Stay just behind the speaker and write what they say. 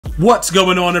What's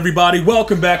going on, everybody?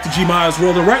 Welcome back to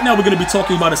GmiasWorld, and right now we're going to be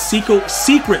talking about a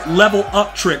secret level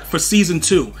up trick for Season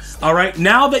 2. Alright,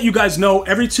 now that you guys know,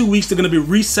 every 2 weeks they're going to be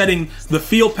resetting the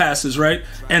field passes, right?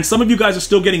 And some of you guys are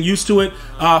still getting used to it.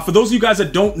 For those of you guys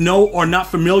that don't know or not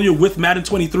familiar with Madden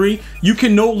 23, you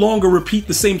can no longer repeat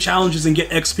the same challenges and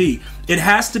get XP. It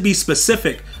has to be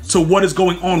specific to what is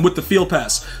going on with the field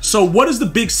pass. So what is the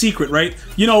big secret, right?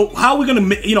 You know, how are we going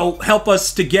to, help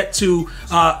us to get to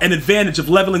an advantage of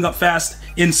leveling up fast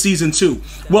in Season 2?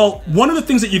 Well, one of the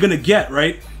things that you're going to get,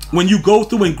 right, when you go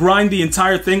through and grind the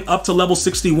entire thing up to level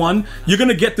 61, you're going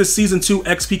to get this Season 2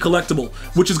 XP collectible,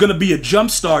 which is going to be a jump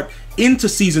start into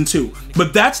Season 2.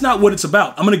 But that's not what it's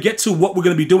about. I'm going to get to what we're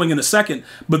going to be doing in a second.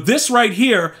 But this right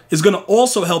here is going to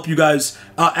also help you guys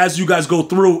as you guys go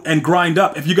through and grind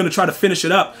up, if you're going to try to finish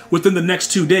it up within the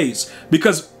next 2 days.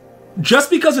 Because just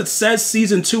because it says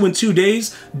Season 2 in 2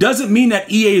 days doesn't mean that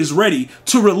EA is ready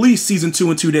to release Season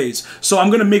 2 in 2 days. So I'm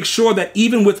going to make sure that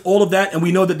even with all of that, and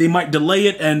we know that they might delay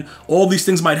it and all these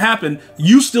things might happen,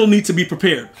 you still need to be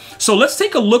prepared. So let's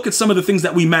take a look at some of the things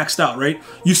that we maxed out, right?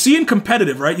 You see in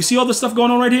competitive, right? You see all this stuff going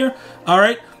on right here? All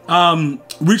right.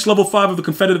 Reach level 5 of the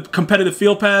competitive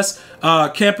field pass,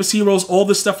 campus heroes, all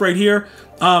this stuff right here.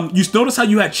 You notice how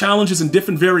you had challenges and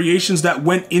different variations that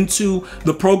went into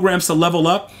the programs to level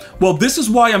up. Well, this is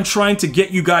why I'm trying to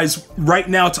get you guys right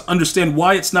now to understand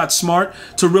why it's not smart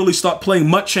to really start playing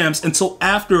MUT Champs until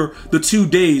after the 2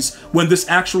 days when this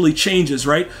actually changes,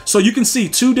 right? So you can see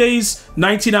 2 days,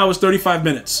 19 hours, 35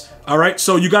 minutes. All right,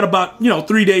 so you got about,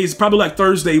 3 days, probably like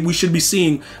Thursday, we should be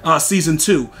seeing Season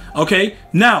 2, okay?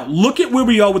 Now, look at where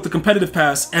we are with the competitive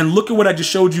pass, and look at what I just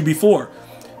showed you before.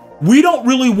 We don't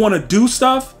really want to do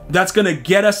stuff that's going to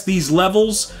get us these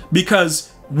levels,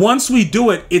 because once we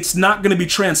do it, it's not going to be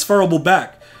transferable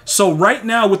back. So right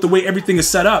now, with the way everything is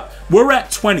set up, we're at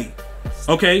 20.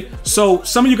 Okay, so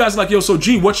some of you guys are like, yo, so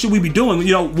G, what should we be doing?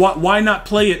 Why not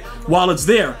play it while it's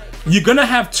there? You're going to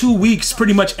have 2 weeks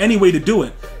pretty much anyway to do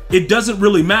it. It doesn't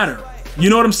really matter. You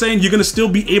know what I'm saying? You're going to still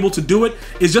be able to do it.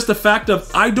 It's just the fact of,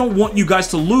 I don't want you guys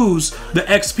to lose the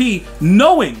XP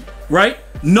knowing, right?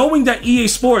 Knowing that EA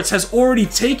Sports has already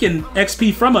taken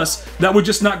XP from us that we're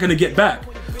just not going to get back.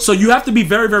 So you have to be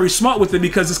very, very smart with it,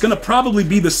 because it's going to probably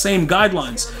be the same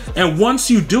guidelines. And once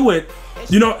you do it,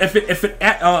 if it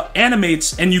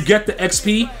animates and you get the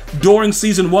XP during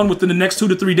Season 1 within the next 2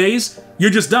 to 3 days, you're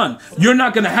just done. You're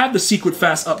not going to have the secret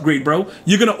fast upgrade, bro.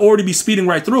 You're going to already be speeding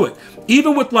right through it.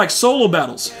 Even with like solo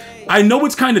battles, I know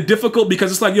it's kind of difficult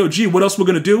because it's like, yo, G, what else we're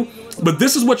going to do? But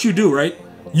this is what you do, right?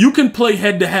 You can play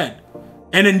head to head,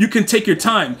 and then you can take your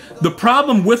time. The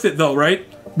problem with it though, right?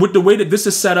 With the way that this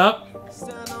is set up,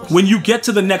 when you get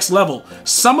to the next level,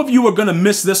 some of you are going to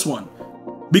miss this one.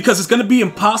 Because it's going to be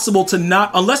impossible to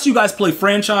not, unless you guys play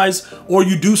franchise or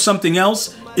you do something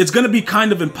else, it's going to be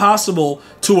kind of impossible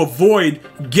to avoid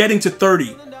getting to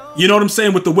 30. You know what I'm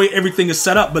saying? With the way everything is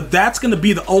set up. But that's going to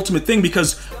be the ultimate thing,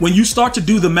 because when you start to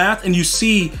do the math and you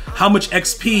see how much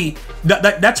XP,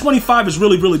 that 25 is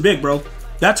really, really big, bro.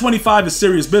 That 25 is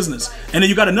serious business. And then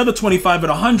you got another 25 at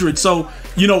 100. So,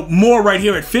 more right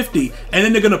here at 50. And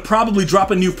then they're going to probably drop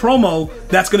a new promo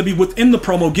that's going to be within the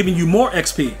promo, giving you more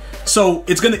XP. So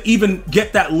it's going to even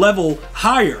get that level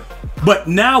higher. But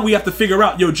now we have to figure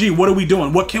out, yo, G, what are we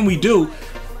doing? What can we do?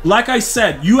 Like I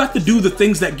said, you have to do the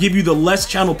things that give you the less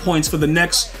channel points for the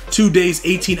next 2 days,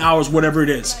 18 hours, whatever it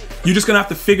is. You're just going to have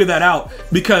to figure that out,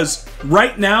 because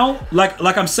right now,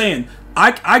 like I'm saying,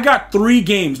 I got 3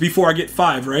 games before I get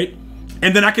 5, right?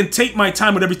 And then I can take my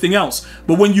time with everything else.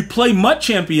 But when you play MUT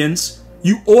Champions,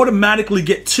 you automatically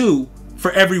get 2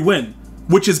 for every win,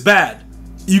 which is bad.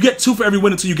 You get 2 for every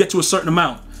win until you get to a certain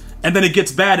amount. And then it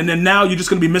gets bad, and then now you're just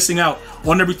going to be missing out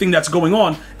on everything that's going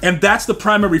on. And that's the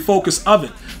primary focus of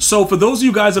it. So for those of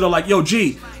you guys that are like, yo,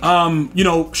 G,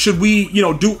 should we,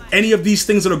 do any of these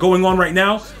things that are going on right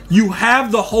now? You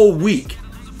have the whole week.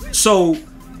 So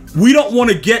we don't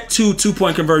want to get to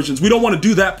 2-point conversions. We don't want to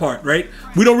do that part, right?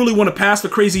 We don't really want to pass the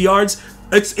crazy yards.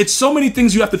 It's so many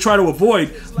things you have to try to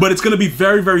avoid, but it's going to be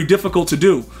very, very difficult to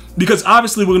do. Because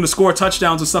obviously we're going to score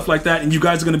touchdowns and stuff like that, and you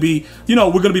guys are going to be, we're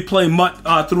going to be playing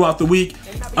MUT throughout the week.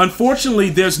 Unfortunately,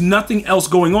 there's nothing else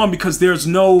going on because there's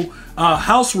no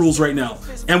house rules right now,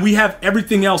 and we have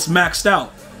everything else maxed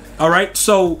out. All right,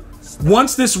 so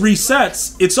once this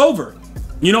resets, it's over.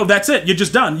 you know, that's it. You're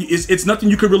just done. It's nothing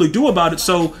you could really do about it.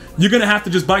 So you're going to have to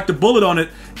just bite the bullet on it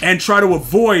and try to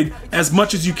avoid as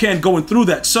much as you can going through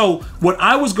that. So what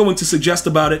I was going to suggest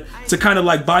about it to kind of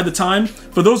like buy the time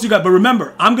for those of you guys, but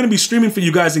remember, I'm going to be streaming for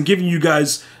you guys and giving you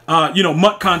guys, you know,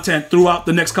 MUT content throughout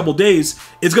the next couple days.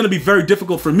 It's going to be very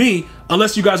difficult for me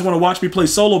unless you guys want to watch me play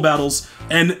solo battles.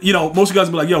 And, you know, most of you guys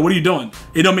will be like, yo, what are you doing?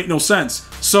 It don't make no sense.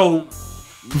 So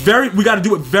we got to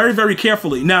do it very, very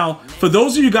carefully. Now, for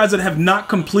those of you guys that have not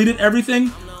completed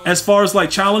everything as far as like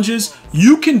challenges,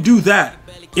 you can do that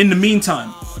in the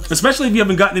meantime, especially if you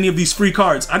haven't gotten any of these free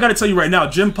cards. I got to tell you right now,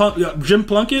 Jim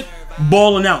Plunkett,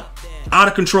 balling out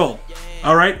of control.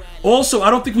 All right. Also, I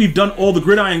don't think we've done all the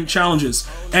gridiron challenges.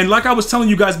 And like I was telling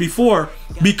you guys before,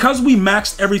 because we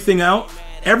maxed everything out,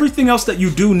 everything else that you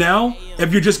do now,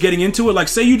 if you're just getting into it, like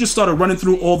say you just started running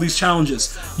through all these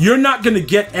challenges, you're not going to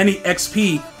get any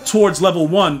XP towards level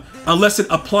 1 unless it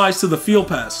applies to the field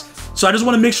pass. So I just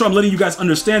want to make sure I'm letting you guys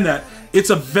understand that it's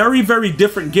a very, very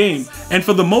different game. And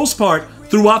for the most part,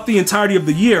 throughout the entirety of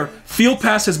the year, field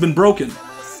pass has been broken.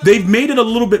 They've made it a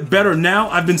little bit better now.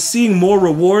 I've been seeing more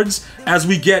rewards as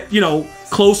we get, you know,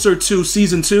 closer to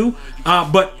season 2.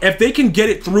 But if they can get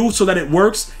it through so that it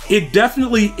works, it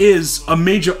definitely is a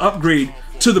major upgrade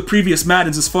to the previous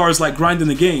Maddens as far as like grinding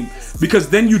the game, because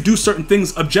then you do certain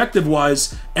things objective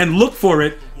wise and look for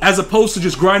it as opposed to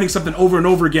just grinding something over and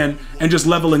over again and just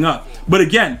leveling up. But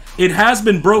again, it has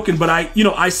been broken, but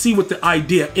I see what the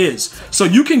idea is. So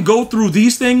you can go through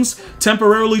these things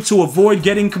temporarily to avoid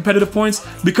getting competitive points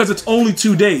because it's only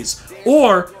 2 days.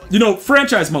 Or, you know,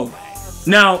 franchise mode.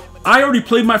 Now, I already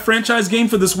played my franchise game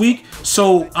for this week,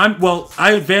 so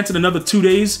I advanced in another 2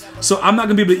 days, so I'm not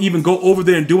gonna be able to even go over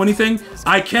there and do anything.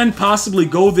 I can possibly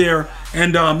go there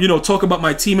and you know, talk about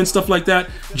my team and stuff like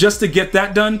that just to get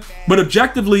that done, but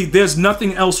objectively there's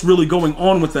nothing else really going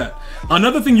on with that.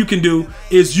 Another thing you can do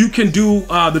is you can do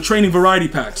the training variety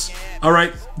packs. All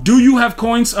right, do you have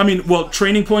coins? I mean, well,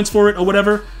 training points for it or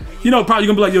whatever. You know, probably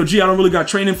gonna be like, yo, gee, I don't really got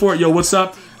training for it. Yo, what's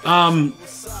up?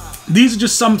 These are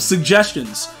just some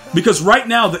suggestions, because right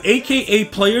now the AKA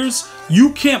players,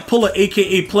 you can't pull an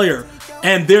AKA player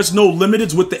and there's no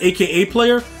limiteds with the AKA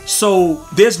player, so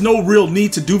there's no real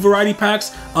need to do variety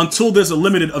packs until there's a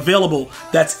limited available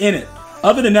that's in it.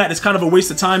 Other than that, it's kind of a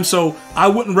waste of time, so I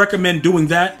wouldn't recommend doing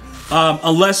that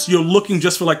unless you're looking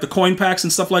just for like the coin packs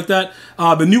and stuff like that.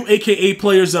 The new AKA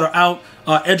players that are out,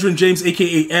 Edrin James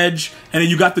aka Edge, and then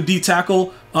you got the D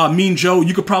tackle, Mean Joe.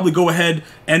 You could probably go ahead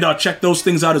and check those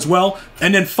things out as well.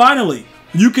 And then finally,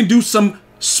 you can do some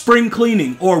spring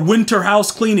cleaning or winter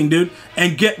house cleaning, dude,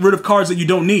 and get rid of cards that you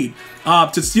don't need,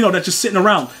 that's just sitting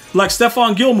around, like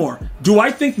Stephon Gilmore. Do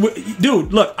I think,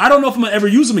 dude, look, I don't know if I'm gonna ever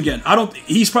use him again.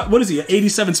 He's probably, what is he, at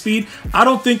 87 speed? I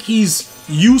don't think he's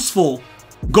useful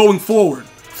going forward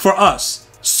for us,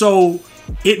 so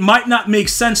it might not make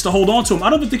sense to hold on to him. I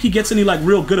don't even think he gets any like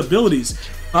real good abilities,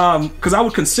 because I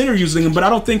would consider using him, but I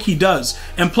don't think he does.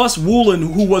 And plus, Woolen,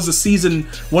 who was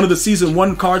one of the season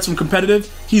 1 cards from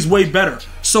competitive, he's way better.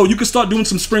 So you can start doing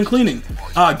some spring cleaning.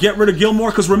 Get rid of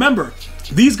Gilmore, because remember,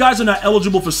 these guys are not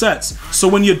eligible for sets. So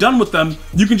when you're done with them,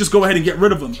 you can just go ahead and get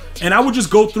rid of them. And I would just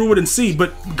go through it and see.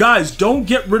 But guys, don't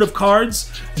get rid of cards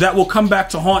that will come back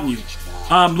to haunt you.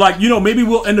 Like, you know, maybe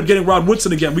we'll end up getting Rod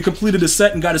Woodson again. We completed his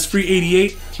set and got his free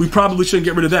 88. We probably shouldn't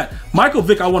get rid of that. Michael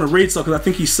Vick, I want to raid stuff because I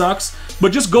think he sucks.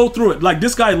 But just go through it. Like,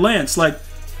 this guy, Lance, like,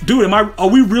 dude, are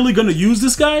we really going to use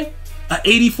this guy?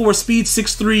 84 speed,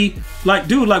 6'3". Like,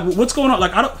 dude, like, what's going on?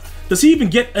 Like, does he even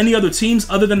get any other teams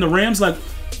other than the Rams? Like,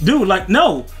 dude, like,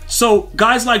 no. So,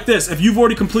 guys like this, if you've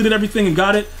already completed everything and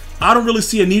got it, I don't really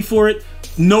see a need for it.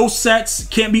 No sets,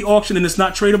 can't be auctioned, and it's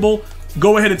not tradable.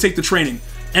 Go ahead and take the training.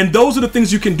 And those are the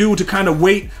things you can do to kind of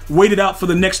wait it out for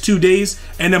the next 2 days.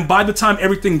 And then by the time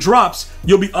everything drops,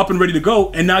 you'll be up and ready to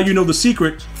go. And now you know the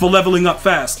secret for leveling up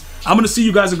fast. I'm going to see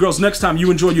you guys and girls next time.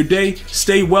 You enjoy your day.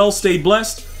 Stay well, stay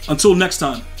blessed. Until next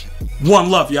time. One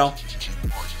love, y'all.